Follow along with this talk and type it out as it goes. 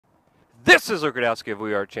This is Rudkowski of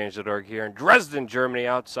WeAreChange.org here in Dresden, Germany,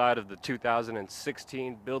 outside of the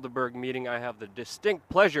 2016 Bilderberg meeting. I have the distinct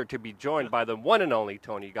pleasure to be joined by the one and only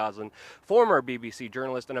Tony Gosling, former BBC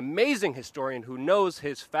journalist, an amazing historian who knows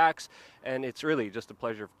his facts, and it's really just a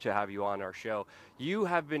pleasure to have you on our show. You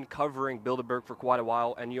have been covering Bilderberg for quite a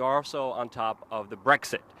while, and you are also on top of the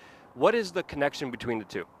Brexit. What is the connection between the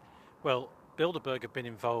two? Well, Bilderberg have been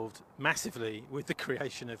involved massively with the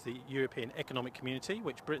creation of the European Economic Community,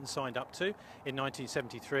 which Britain signed up to in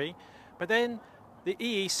 1973. But then the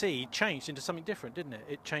EEC changed into something different, didn't it?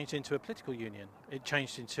 It changed into a political union. It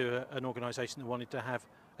changed into an organisation that wanted to have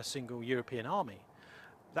a single European army,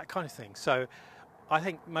 that kind of thing. So I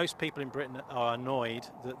think most people in Britain are annoyed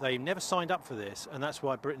that they never signed up for this, and that's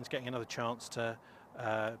why Britain's getting another chance to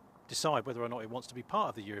decide whether or not it wants to be part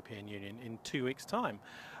of the European Union in 2 weeks' time.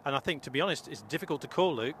 And I think, to be honest, it's difficult to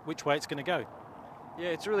call, Luke, which way it's going to go. Yeah,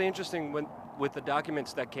 it's really interesting with the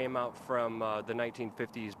documents that came out from the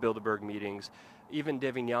 1950s Bilderberg meetings, even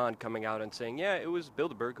Davignon coming out and saying, yeah, it was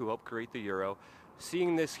Bilderberg who helped create the euro,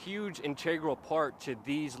 seeing this huge integral part to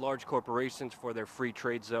these large corporations for their free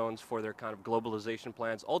trade zones, for their kind of globalization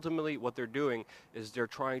plans. Ultimately, what they're doing is they're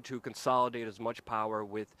trying to consolidate as much power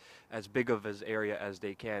with as big of an area as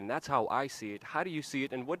they can. That's how I see it. How do you see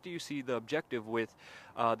it, and what do you see the objective with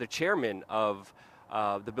the chairman of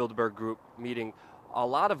the Bilderberg Group meeting? A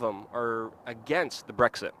lot of them are against the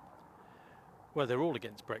Brexit. Well, they're all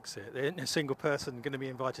against Brexit. There isn't a single person going to be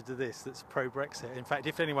invited to this that's pro-Brexit. In fact,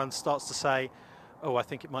 if anyone starts to say, oh, I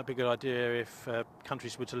think it might be a good idea if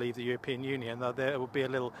countries were to leave the European Union, there will be a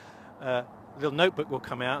little notebook will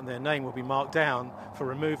come out and their name will be marked down for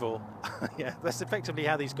removal. Yeah, that's effectively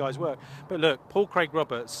how these guys work. But look, Paul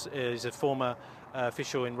Craig-Roberts is a former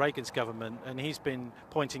official in Reagan's government, and he's been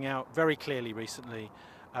pointing out very clearly recently.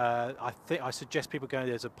 I suggest people go.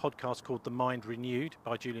 There's a podcast called The Mind Renewed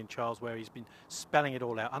by Julian Charles where he's been spelling it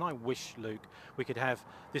all out. And I wish, Luke, we could have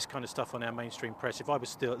this kind of stuff on our mainstream press. If I was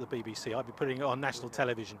still at the BBC, I'd be putting it on national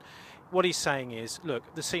television. What he's saying is,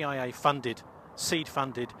 look, the CIA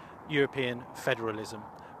seed-funded European federalism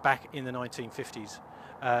back in the 1950s.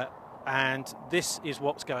 And this is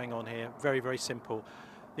what's going on here. Very, very simple.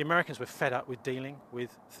 The Americans were fed up with dealing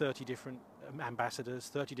with 30 different ambassadors,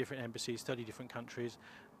 30 different embassies, 30 different countries.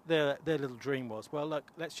 Their little dream was, well, look,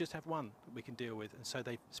 let's just have one that we can deal with. And so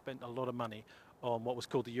they spent a lot of money on what was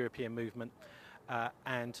called the European movement.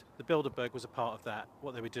 And the Bilderberg was a part of that.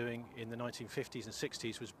 What they were doing in the 1950s and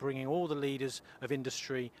 60s was bringing all the leaders of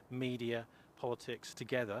industry, media, politics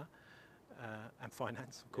together, and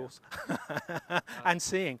finance, of course, and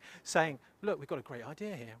saying, look, we've got a great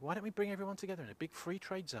idea here. Why don't we bring everyone together in a big free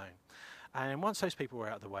trade zone? And once those people were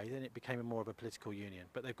out of the way, then it became more of a political union.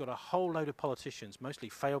 But they've got a whole load of politicians, mostly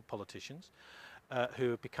failed politicians, who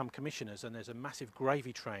have become commissioners, and there's a massive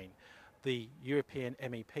gravy train. The European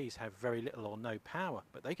MEPs have very little or no power,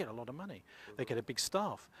 but they get a lot of money. They get a big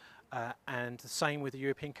staff. And the same with the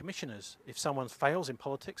European commissioners. If someone fails in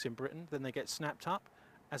politics in Britain, then they get snapped up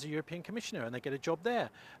as a European commissioner and they get a job there.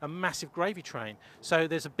 A massive gravy train. So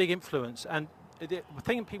there's a big influence. And the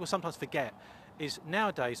thing people sometimes forget is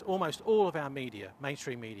nowadays almost all of our media,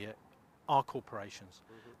 mainstream media, are corporations.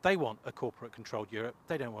 They want a corporate-controlled Europe.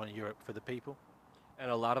 They don't want a Europe for the people. And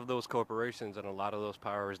a lot of those corporations and a lot of those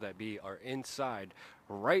powers that be are inside,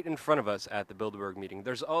 right in front of us at the Bilderberg meeting.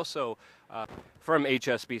 There's also, from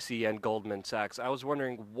HSBC and Goldman Sachs, I was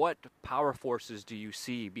wondering what power forces do you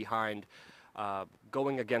see behind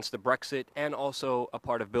going against the Brexit and also a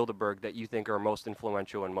part of Bilderberg that you think are most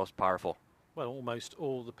influential and most powerful? Well, almost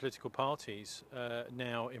all the political parties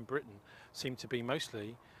now in Britain seem to be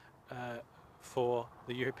mostly for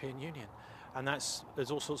the European Union. And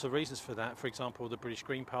there's all sorts of reasons for that. For example, the British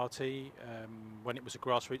Green Party, when it was a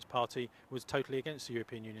grassroots party, was totally against the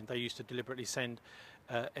European Union. They used to deliberately send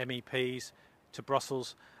MEPs to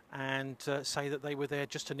Brussels and say that they were there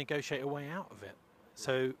just to negotiate a way out of it.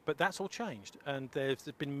 So, but that's all changed, and there's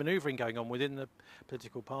been manoeuvring going on within the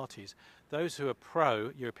political parties. Those who are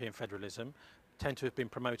pro-European federalism tend to have been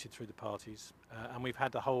promoted through the parties, and we've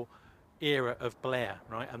had the whole era of Blair,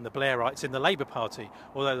 right, and the Blairites in the Labour Party,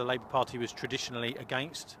 although the Labour Party was traditionally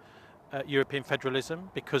against European federalism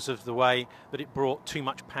because of the way that it brought too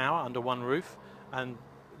much power under one roof, and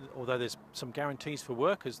although there's some guarantees for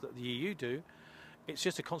workers that the EU do, it's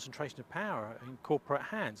just a concentration of power in corporate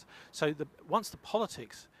hands. So once the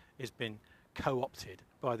politics has been co-opted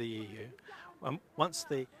by the EU, once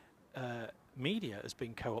the media has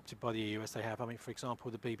been co-opted by the EU, as they have, I mean, for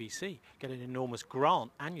example, the BBC get an enormous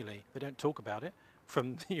grant annually, they don't talk about it,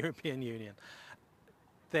 from the European Union,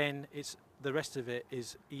 then it's the rest of it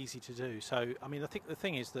is easy to do. So, I mean, I think the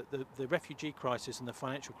thing is that the refugee crisis and the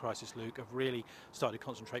financial crisis, Luke, have really started to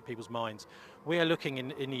concentrate people's minds. We are looking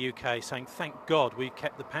in the UK saying, thank God we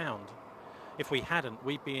kept the pound. If we hadn't,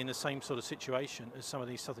 we'd be in the same sort of situation as some of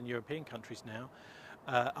these southern European countries now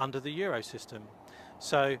under the Euro system.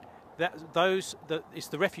 So it's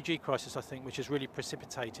the refugee crisis, I think, which has really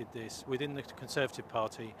precipitated this within the Conservative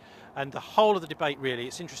Party. And the whole of the debate, really,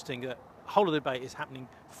 it's interesting that the whole of the debate is happening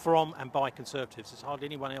from and by Conservatives. There's hardly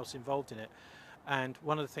anyone else involved in it. And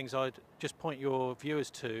one of the things I'd just point your viewers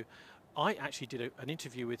to, I actually did an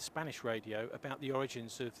interview with Spanish radio about the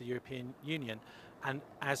origins of the European Union and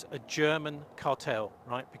as a German cartel,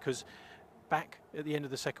 right? Because back at the end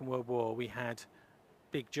of the Second World War, we had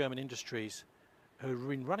big German industries who had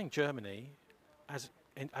been running Germany as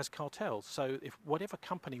cartels. So if whatever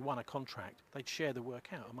company won a contract, they'd share the work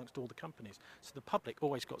out amongst all the companies. So the public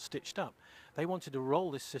always got stitched up. They wanted to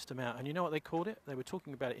roll this system out, and you know what they called it? They were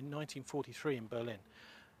talking about it in 1943 in Berlin.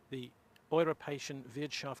 The Europäische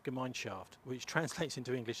Wirtschaftsgemeinschaft, which translates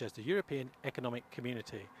into English as the European Economic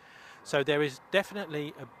Community. So there is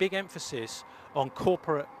definitely a big emphasis on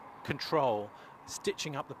corporate control,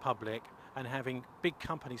 stitching up the public, and having big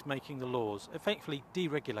companies making the laws, effectively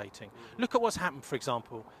deregulating. Look at what's happened, for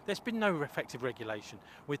example. There's been no effective regulation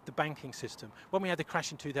with the banking system. When we had the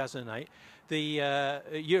crash in 2008, the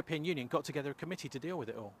European Union got together a committee to deal with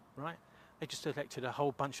it all, right? They just elected a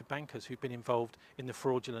whole bunch of bankers who've been involved in the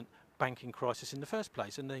fraudulent banking crisis in the first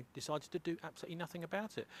place, and they decided to do absolutely nothing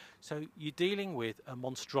about it. So you're dealing with a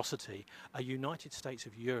monstrosity, a United States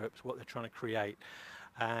of Europe is what they're trying to create.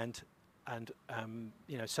 And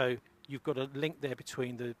you know, so you've got a link there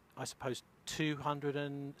between the, I suppose,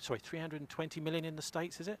 320 million in the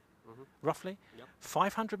States, is it? Roughly? Yep.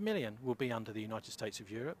 500 million will be under the United States of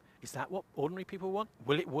Europe. Is that what ordinary people want?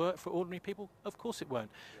 Will it work for ordinary people? Of course it won't.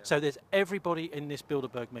 Yeah. So there's everybody in this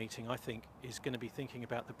Bilderberg meeting, I think, is going to be thinking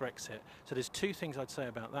about the Brexit. So there's two things I'd say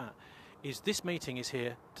about that. Is this meeting is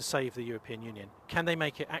here to save the European Union. Can they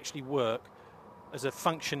make it actually work as a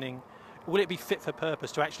functioning, will it be fit for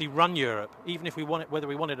purpose to actually run Europe, even if we want it, whether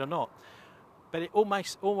we want it or not? But it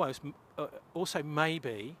almost also may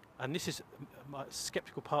be, and this is a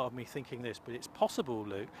sceptical part of me thinking this, but it's possible,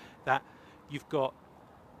 Luke, that you've got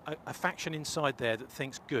a faction inside there that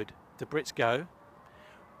thinks, good, the Brits go,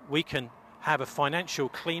 we can have a financial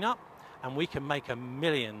clean-up, and we can make $1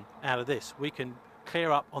 million out of this. We can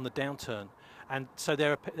clear up on the downturn. And so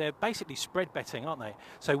they're basically spread betting, aren't they?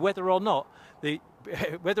 So whether or not they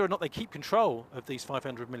keep control of these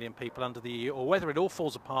 500 million people under the EU, or whether it all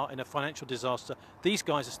falls apart in a financial disaster, these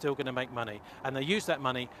guys are still going to make money, and they use that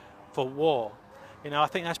money for war. You know, I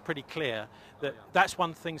think that's pretty clear. That's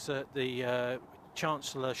one thing that the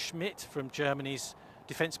Chancellor Schmidt from Germany's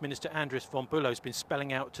Defence Minister Andres von Bülow has been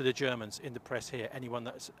spelling out to the Germans in the press here. Anyone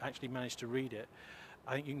that's actually managed to read it,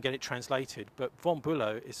 I think you can get it translated. But von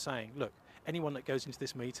Bülow is saying, look, anyone that goes into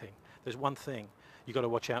this meeting, there's one thing you've got to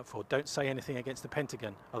watch out for. Don't say anything against the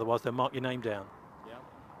Pentagon, otherwise they'll mark your name down. Yeah.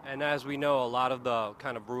 And as we know, a lot of the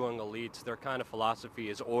kind of ruling elites, their kind of philosophy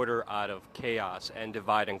is order out of chaos and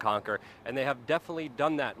divide and conquer. And they have definitely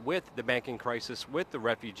done that with the banking crisis, with the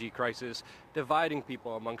refugee crisis, dividing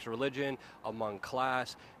people amongst religion, among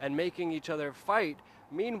class, and making each other fight.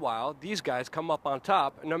 Meanwhile, these guys come up on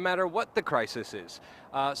top no matter what the crisis is.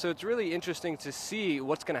 So it's really interesting to see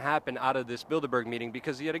what's going to happen out of this Bilderberg meeting,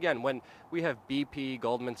 because yet again, when we have BP,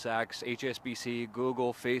 Goldman Sachs, HSBC,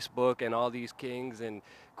 Google, Facebook, and all these kings and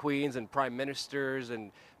queens and prime ministers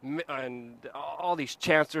and all these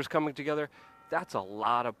chancellors coming together, that's a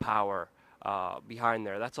lot of power behind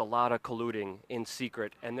there. That's a lot of colluding in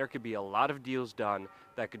secret, and there could be a lot of deals done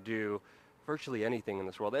that could do virtually anything in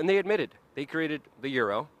this world. And they admitted they created the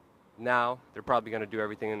euro. Now they're probably going to do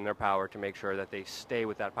everything in their power to make sure that they stay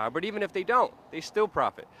with that power. But even if they don't, they still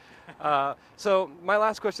profit. So my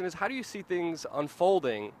last question is, how do you see things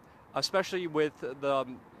unfolding, especially with the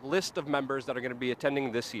list of members that are going to be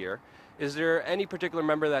attending this year? Is there any particular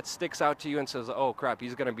member that sticks out to you and says, oh crap,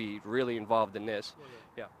 he's going to be really involved in this?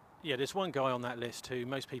 Yeah, there's one guy on that list who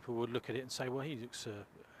most people would look at it and say, well, he looks a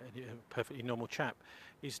perfectly normal chap.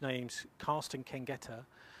 His name's Carsten Kengeta.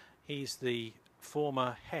 He's the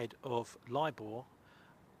former head of LIBOR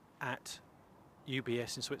at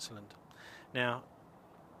UBS in Switzerland. Now,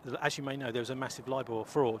 as you may know, there was a massive LIBOR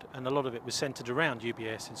fraud, and a lot of it was centered around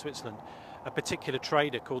UBS in Switzerland. A particular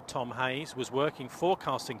trader called Tom Hayes was working for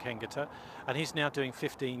Carsten Kengeta, and he's now doing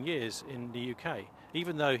 15 years in the UK.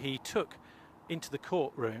 Even though he took into the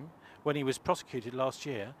courtroom, when he was prosecuted last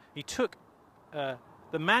year, he took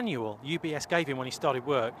the manual UBS gave him when he started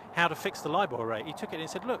work, how to fix the LIBOR rate. He took it and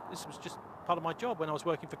said, look, this was just part of my job when I was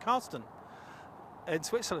working for Carsten. in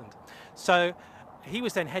Switzerland. So he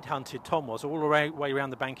was then headhunted, Tom was, all the way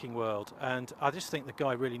around the banking world. And I just think the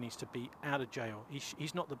guy really needs to be out of jail.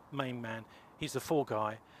 He's not the main man, he's the fall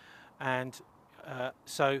guy. And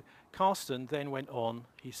so Carsten then went on.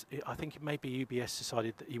 I think maybe UBS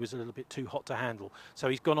decided that he was a little bit too hot to handle. So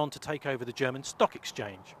he's gone on to take over the German Stock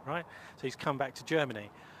Exchange, right? So he's come back to Germany.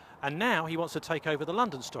 And now he wants to take over the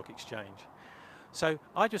London Stock Exchange. So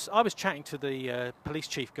I was chatting to the police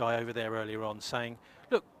chief guy over there earlier on saying,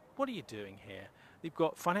 look, what are you doing here? You've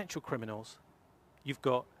got financial criminals. You've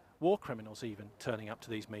got war criminals even turning up to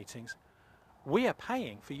these meetings. We are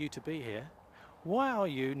paying for you to be here. Why are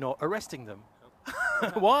you not arresting them?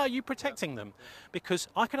 Why are you protecting them? Because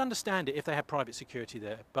I could understand it if they had private security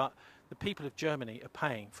there, but the people of Germany are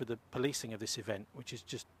paying for the policing of this event, which is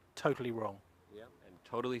just totally wrong. Yeah, and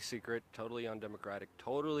totally secret, totally undemocratic,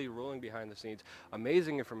 totally ruling behind the scenes.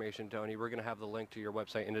 Amazing information, Tony. We're going to have the link to your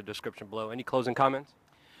website in the description below. Any closing comments?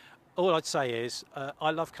 All I'd say is I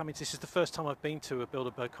love coming. This is the first time I've been to a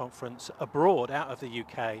Bilderberg conference abroad, out of the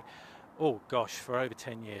UK. Oh gosh, for over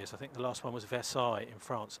 10 years. I think the last one was Versailles in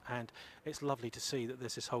France, and it's lovely to see that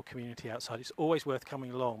there's this whole community outside. It's always worth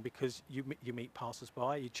coming along because you meet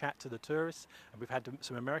passers-by, you chat to the tourists, and we've had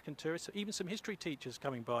some American tourists, even some history teachers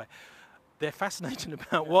coming by. They're fascinated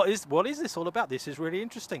about what is this all about. This is really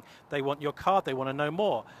interesting. They want your card, they want to know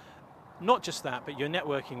more. Not just that, but you're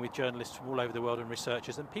networking with journalists from all over the world and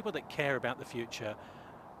researchers and people that care about the future,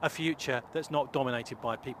 a future that's not dominated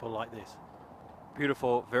by people like this.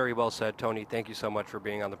 Beautiful, very well said, Tony. Thank you so much for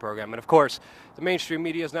being on the program. And of course, the mainstream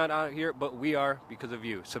media is not out here, but we are because of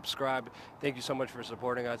you. Subscribe. Thank you so much for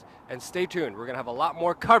supporting us. And stay tuned. We're going to have a lot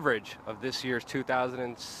more coverage of this year's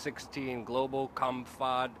 2016 Global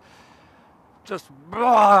Comfod just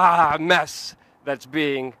mess that's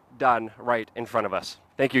being done right in front of us.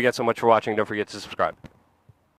 Thank you again so much for watching. Don't forget to subscribe.